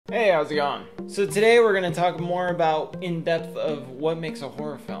Hey, how's it going? So today we're going to talk more about in depth of what makes a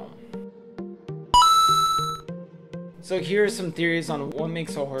horror film. So here are some theories on what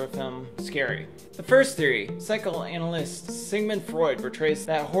makes a horror film scary. The first theory, psychoanalyst Sigmund Freud portrays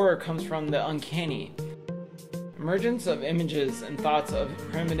that horror comes from the uncanny. Emergence of images and thoughts of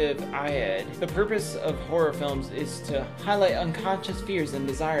primitive id. The purpose of horror films is to highlight unconscious fears and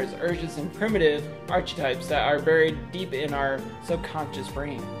desires, urges, and primitive archetypes that are buried deep in our subconscious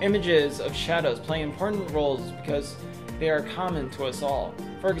brain. Images of shadows play important roles because they are common to us all.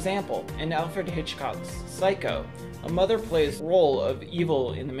 For example, in Alfred Hitchcock's Psycho, a mother plays the role of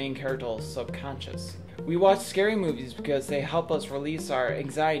evil in the main character's subconscious. We watch scary movies because they help us release our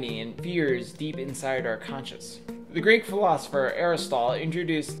anxiety and fears deep inside our conscious. The Greek philosopher Aristotle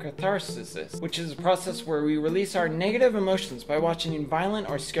introduced catharsis, which is a process where we release our negative emotions by watching violent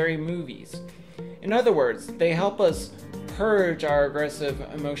or scary movies. In other words, they help us purge our aggressive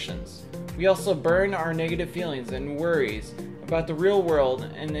emotions. We also burn our negative feelings and worries about the real world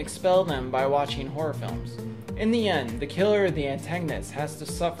and expel them by watching horror films. In the end, the killer or the antagonist has to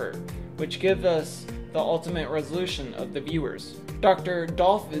suffer, which gives us the ultimate resolution of the viewers. Dr.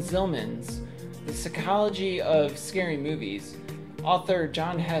 Dolph Zillman's The Psychology of Scary Movies, author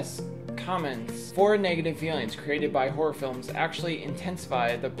John Hess comments, 4 negative feelings created by horror films actually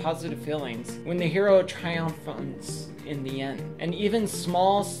intensify the positive feelings when the hero triumphs in the end. And even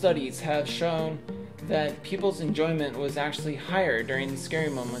small studies have shown that people's enjoyment was actually higher during the scary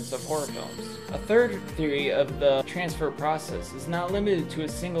moments of horror films. A third theory of the transfer process is not limited to a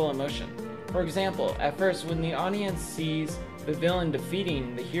single emotion. For example, at first when the audience sees the villain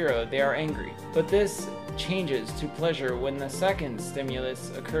defeating the hero, they are angry. But this changes to pleasure when the second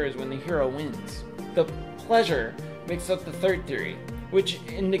stimulus occurs when the hero wins. The pleasure makes up the third theory, which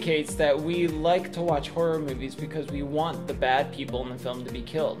indicates that we like to watch horror movies because we want the bad people in the film to be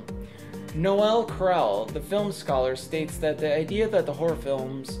killed. Noel Carell, the film scholar, states that the idea that the horror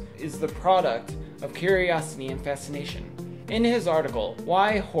films is the product of curiosity and fascination. In his article,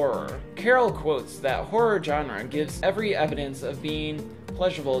 Why Horror?, Carroll quotes that horror genre gives every evidence of being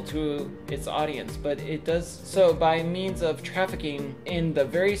pleasurable to its audience, but it does so by means of trafficking in the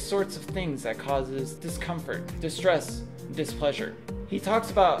very sorts of things that causes discomfort, distress, displeasure. He talks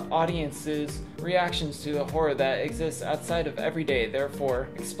about audiences' reactions to the horror that exists outside of everyday, therefore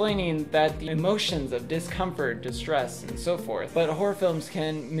explaining that the emotions of discomfort, distress, and so forth, but horror films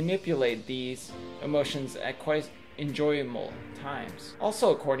can manipulate these emotions at quite enjoyable times.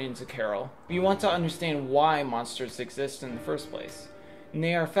 Also, according to Carroll, we want to understand why monsters exist in the first place. And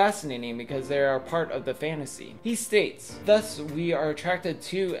they are fascinating because they are part of the fantasy. He states, thus we are attracted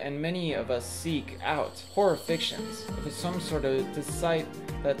to, and many of us seek out, horror fictions of some sort of despite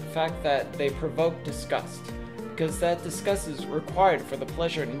the fact that they provoke disgust, because that disgust is required for the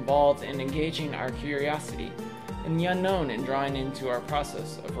pleasure involved in engaging our curiosity and the unknown in drawing into our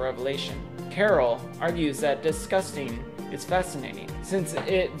process of revelation. Carroll argues that disgusting is fascinating, since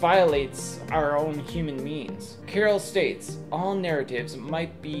it violates our own human means. Carroll states, all narratives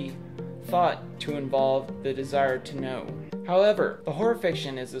might be thought to involve the desire to know. However, the horror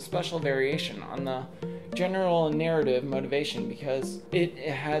fiction is a special variation on the general narrative motivation because it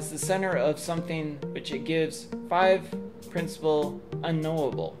has the center of something which it gives 5 principal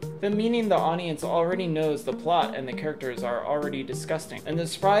unknowable. The meaning the audience already knows the plot and the characters are already disgusting. And the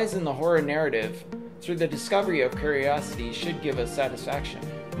surprise in the horror narrative through the discovery of curiosity should give us satisfaction.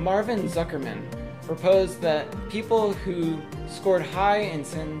 Marvin Zuckerman proposed that people who scored high in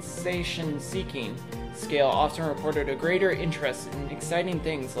sensation-seeking scale often reported a greater interest in exciting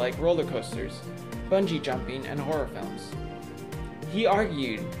things like roller coasters, bungee jumping, and horror films. He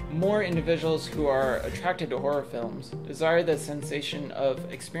argued more individuals who are attracted to horror films desire the sensation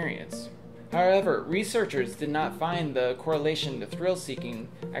of experience. However, researchers did not find the correlation to thrill-seeking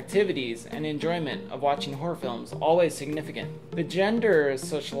activities and enjoyment of watching horror films always significant. The gender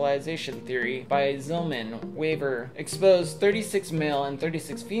socialization theory by Zillman Weaver exposed 36 male and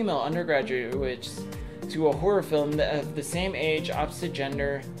 36 female undergraduates to a horror film of the same age, opposite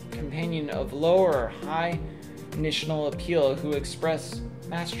gender, companion of low or high initial appeal who express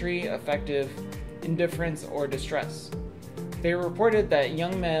mastery, affective indifference, or distress. They reported that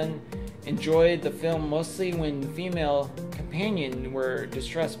young men enjoyed the film mostly when female companions were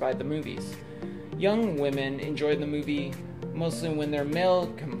distressed by the movies. Young women enjoyed the movie mostly when their male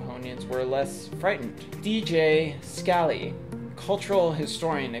components were less frightened. 𝐥𝐢𝐬, cultural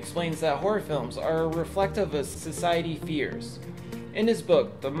historian, explains that horror films are reflective of society fears. In his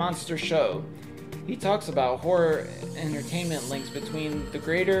book, The Monster Show, he talks about horror entertainment links between the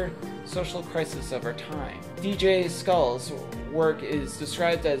greater social crisis of our time. 𝐦𝐨𝐬𝐬's work is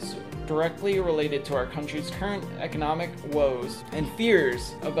described as directly related to our country's current economic woes and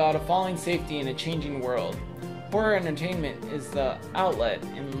fears about a falling safety in a changing world. Horror entertainment is the outlet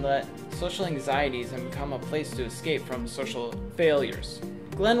in let social anxieties and become a place to escape from social failures.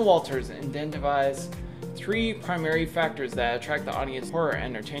 Glenn Walters identifies 3 primary factors that attract the audience to horror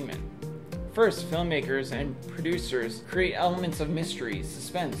entertainment. First, filmmakers and producers create elements of mystery,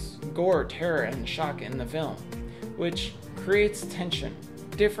 suspense, gore, terror, and shock in the film, which creates tension.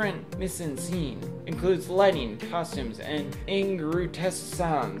 Different mise-en-scene includes lighting, costumes, and grotesque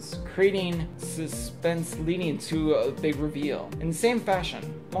sounds, creating suspense leading to a big reveal. In the same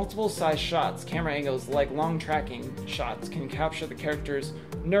fashion, multiple size shots, camera angles like long tracking shots can capture the character's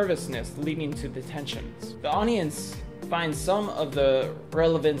nervousness leading to the tensions. The audience finds some of the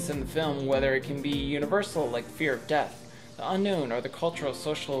relevance in the film, whether it can be universal like fear of death, the unknown, or the cultural,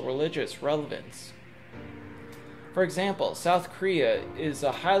 social, religious relevance. For example, South Korea is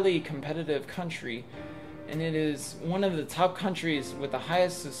a highly competitive country, and it is one of the top countries with the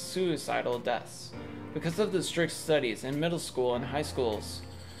highest suicidal deaths. Because of the strict studies in middle school and high schools,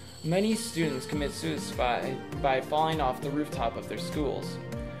 many students commit suicide by falling off the rooftop of their schools.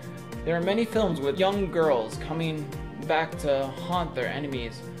 There are many films with young girls coming back to haunt their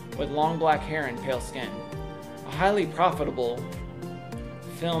enemies with long black hair and pale skin. A highly profitable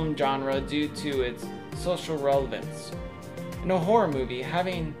film genre due to its social relevance. In a horror movie,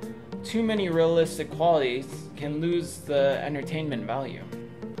 having too many realistic qualities can lose the entertainment value.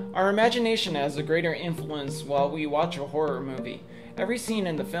 Our imagination has a greater influence while we watch a horror movie. Every scene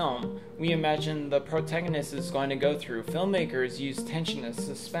in the film, we imagine the protagonist is going to go through. Filmmakers use tension and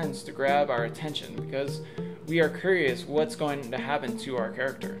suspense to grab our attention because we are curious what's going to happen to our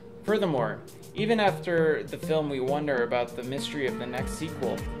character. Furthermore, even after the film, we wonder about the mystery of the next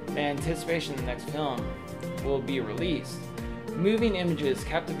sequel, the anticipation the next film will be released. Moving images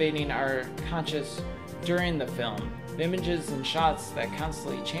captivating our conscious during the film. The images and shots that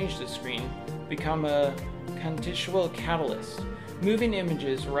constantly change the screen become a contextual catalyst. Moving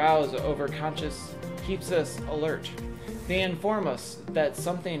images rouse over conscious, keeps us alert. They inform us that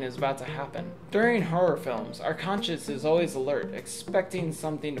something is about to happen. During horror films, our conscious is always alert, expecting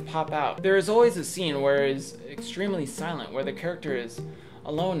something to pop out. There is always a scene where it is extremely silent, where the character is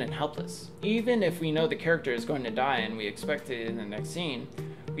alone and helpless. Even if we know the character is going to die and we expect it in the next scene,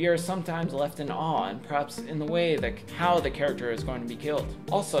 we are sometimes left in awe and perhaps in the way that how the character is going to be killed.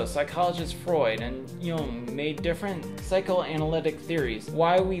 Also, psychologists Freud and Jung made different psychoanalytic theories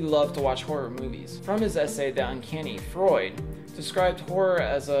why we love to watch horror movies. From his essay, The Uncanny, Freud described horror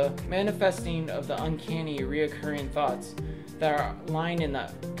as a manifesting of the uncanny, reoccurring thoughts that are lying in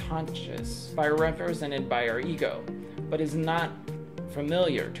the conscious, represented by our ego, but is not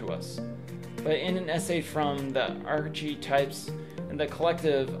familiar to us. But in an essay from The Archetypes and the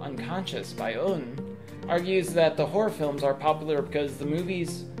Collective Unconscious by Odin, argues that the horror films are popular because the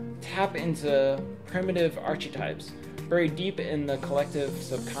movies tap into primitive archetypes buried deep in the collective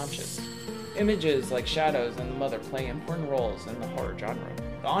subconscious. Images like shadows and the mother play important roles in the horror genre.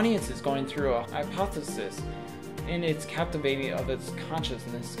 The audience is going through a hypothesis in its captivating of its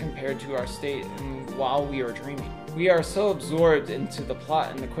consciousness compared to our state while we are dreaming. We are so absorbed into the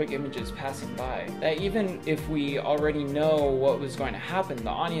plot and the quick images passing by that even if we already know what was going to happen, the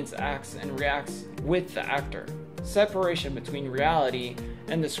audience acts and reacts with the actor. Separation between reality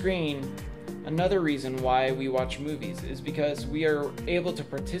and the screen. Another reason why we watch movies is because we are able to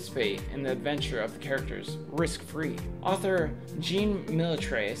participate in the adventure of the characters risk-free. Author Jean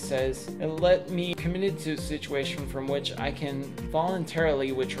Militray says, "It let me committed to a situation from which I can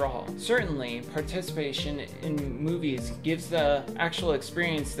voluntarily withdraw." Certainly, participation in movies gives the actual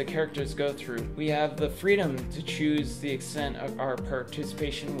experience the characters go through. We have the freedom to choose the extent of our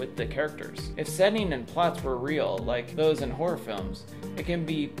participation with the characters. If setting and plots were real, like those in horror films, it can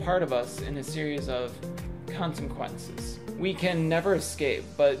be part of us in a series of consequences. We can never escape,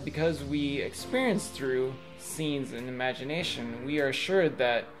 but because we experience through scenes and imagination, we are assured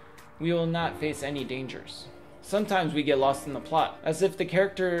that we will not face any dangers. Sometimes we get lost in the plot, as if the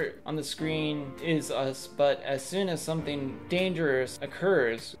character on the screen is us, but as soon as something dangerous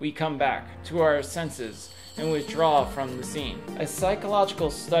occurs, we come back to our senses and withdraw from the scene. A psychological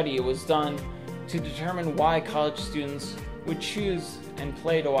study was done to determine why college students would choose and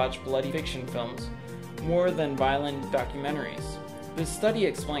play to watch bloody fiction films more than violent documentaries. This study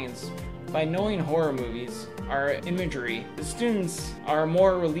explains By knowing horror movies are imagery, the students are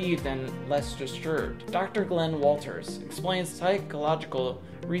more relieved and less disturbed. Dr. Glenn Walters explains psychological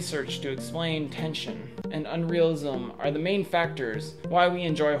research to explain tension and unrealism are the main factors why we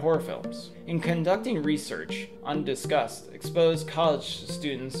enjoy horror films. In conducting research on Disgust, exposed college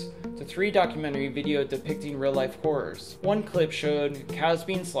students to 3 documentary videos depicting real-life horrors. One clip showed cows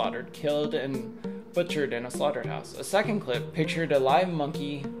being slaughtered, killed, and butchered in a slaughterhouse. A second clip pictured a live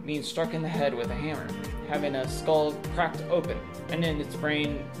monkey being struck in the head with a hammer, having a skull cracked open, and then its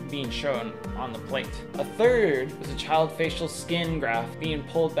brain being shown on the plate. A third was a child facial skin graft being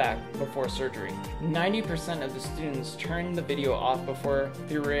pulled back before surgery. 90% of the students turned the video off before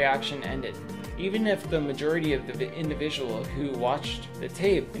the reaction ended, even if the majority of the individual who watched the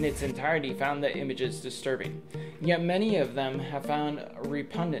tape in its entirety found the images disturbing. Yet many of them have found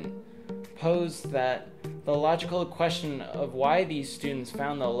repugnant, posed that the logical question of why these students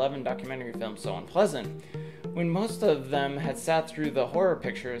found the 11 documentary films so unpleasant, when most of them had sat through the horror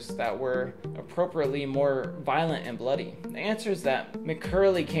pictures that were appropriately more violent and bloody. The answers that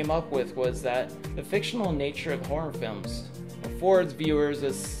McCurley came up with was that the fictional nature of horror films affords viewers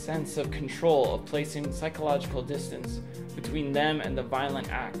a sense of control of placing psychological distance between them and the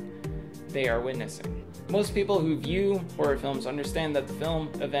violent act they are witnessing. Most people who view horror films understand that the film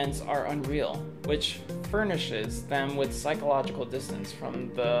events are unreal, which furnishes them with psychological distance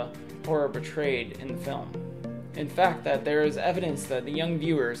from the horror portrayed in the film. In fact, that there is evidence that the young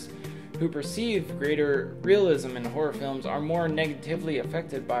viewers who perceive greater realism in horror films are more negatively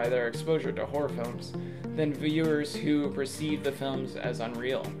affected by their exposure to horror films than viewers who perceive the films as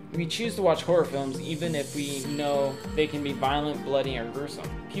unreal. We choose to watch horror films even if we know they can be violent, bloody, or gruesome.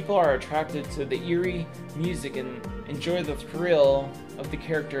 People are attracted to the eerie music and enjoy the thrill of the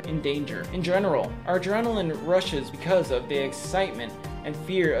character in danger. In general, our adrenaline rushes because of the excitement and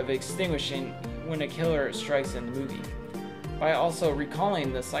fear of extinguishing when a killer strikes in the movie, by also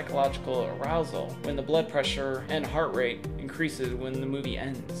recalling the psychological arousal when the blood pressure and heart rate increases when the movie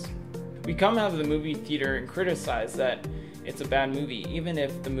ends. We come out of the movie theater and criticize that it's a bad movie, even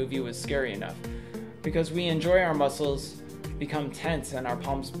if the movie was scary enough, because we enjoy our muscles become tense and our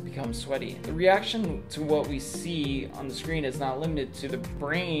palms become sweaty. The reaction to what we see on the screen is not limited to the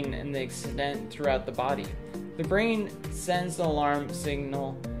brain and the extent throughout the body. The brain sends the alarm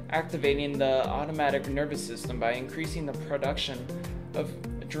signal, activating the automatic nervous system by increasing the production of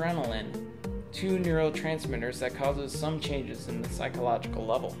adrenaline, 2 neurotransmitters that causes some changes in the psychological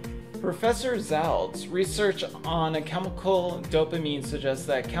level. Professor Zald's research on a chemical dopamine suggests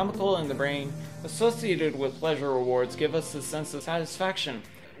that chemical in the brain associated with pleasure rewards give us a sense of satisfaction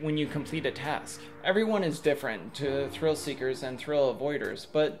when you complete a task. Everyone is different to thrill seekers and thrill avoiders,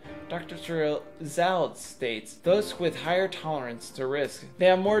 but Dr. Zald states those with higher tolerance to risk, they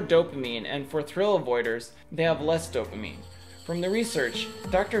have more dopamine, and for thrill avoiders, they have less dopamine. From the research,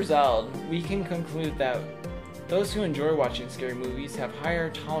 Dr. Zald, we can conclude that those who enjoy watching scary movies have higher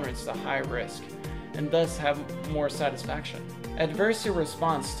tolerance to high risk, and thus have more satisfaction. Adverse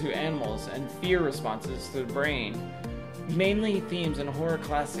response to animals and fear responses to the brain, mainly themes in horror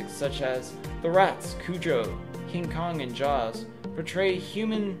classics such as The Rats, Cujo, King Kong, and Jaws, portray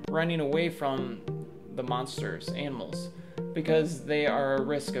human running away from the monsters, animals, because they are at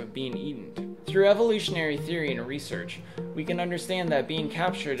risk of being eaten. Through evolutionary theory and research, we can understand that being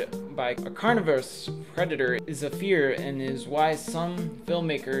captured by a carnivorous predator is a fear and is why some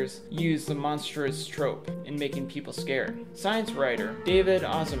filmmakers use the monstrous trope in making people scared. Science writer David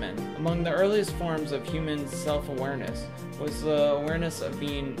Ossman, among the earliest forms of human self-awareness was the awareness of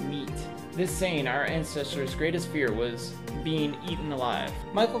being meat. This saying, our ancestors' greatest fear was being eaten alive.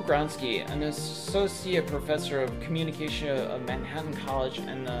 Michael Gronsky, an associate professor of communication of Manhattan College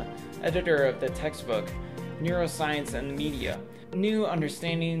and the editor of the textbook Neuroscience and the Media, New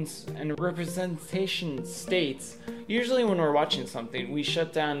Understandings and Representation states, usually when we're watching something, we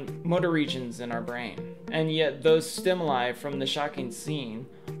shut down motor regions in our brain. And yet those stimuli from the shocking scene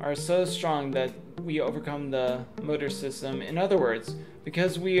are so strong that we overcome the motor system. In other words,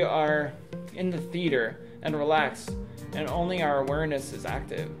 because we are in the theater and relaxed and only our awareness is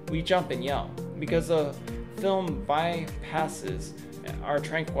active, we jump and yell because the film bypasses our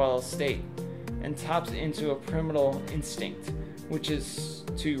tranquil state and taps into a primal instinct, which is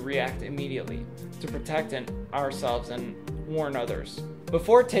to react immediately, to protect ourselves and warn others.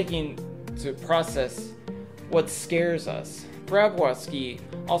 Before taking to process what scares us, Grabowski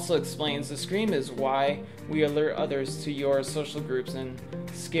also explains the scream is why we alert others to your social groups and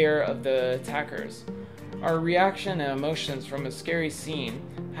scare of the attackers. Our reaction and emotions from a scary scene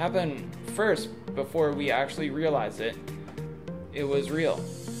happen first before we actually realize it was real.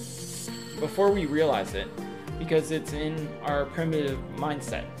 before we realize it, because it's in our primitive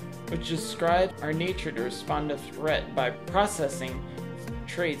mindset, which describes our nature to respond to threat by processing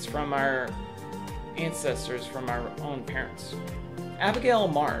traits from our ancestors, from our own parents. Abigail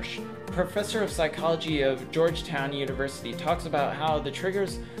Marsh, professor of psychology of Georgetown University, talks about how the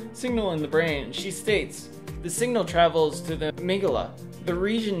triggers signal in the brain. She states, the signal travels to the amygdala, the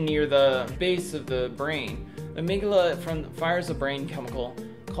region near the base of the brain. The amygdala fires a brain chemical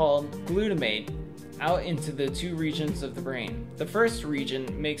called glutamate out into the two regions of the brain. The first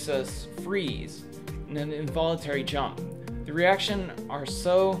region makes us freeze in an involuntary jump. The reactions are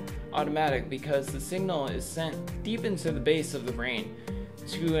so automatic because the signal is sent deep into the base of the brain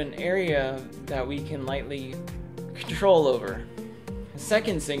to an area that we can lightly control over. The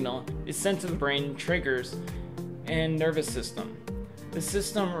second signal is sent to the brain triggers and nervous system. The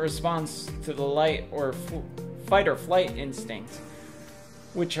system responds to the fight or flight instincts,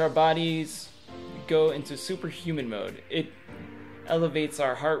 which our bodies go into superhuman mode. It elevates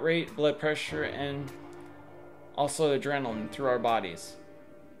our heart rate, blood pressure, and also adrenaline through our bodies.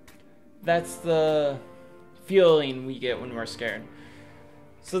 That's the feeling we get when we're scared.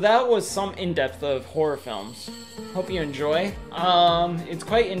 So that was some in-depth of horror films. Hope you enjoy. It's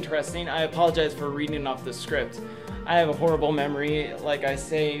quite interesting. I apologize for reading off the script. I have a horrible memory, like I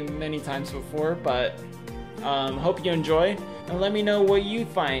say many times before, but hope you enjoy, and let me know what you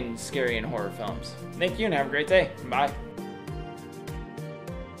find scary in horror films. Thank you and have a great day. Bye.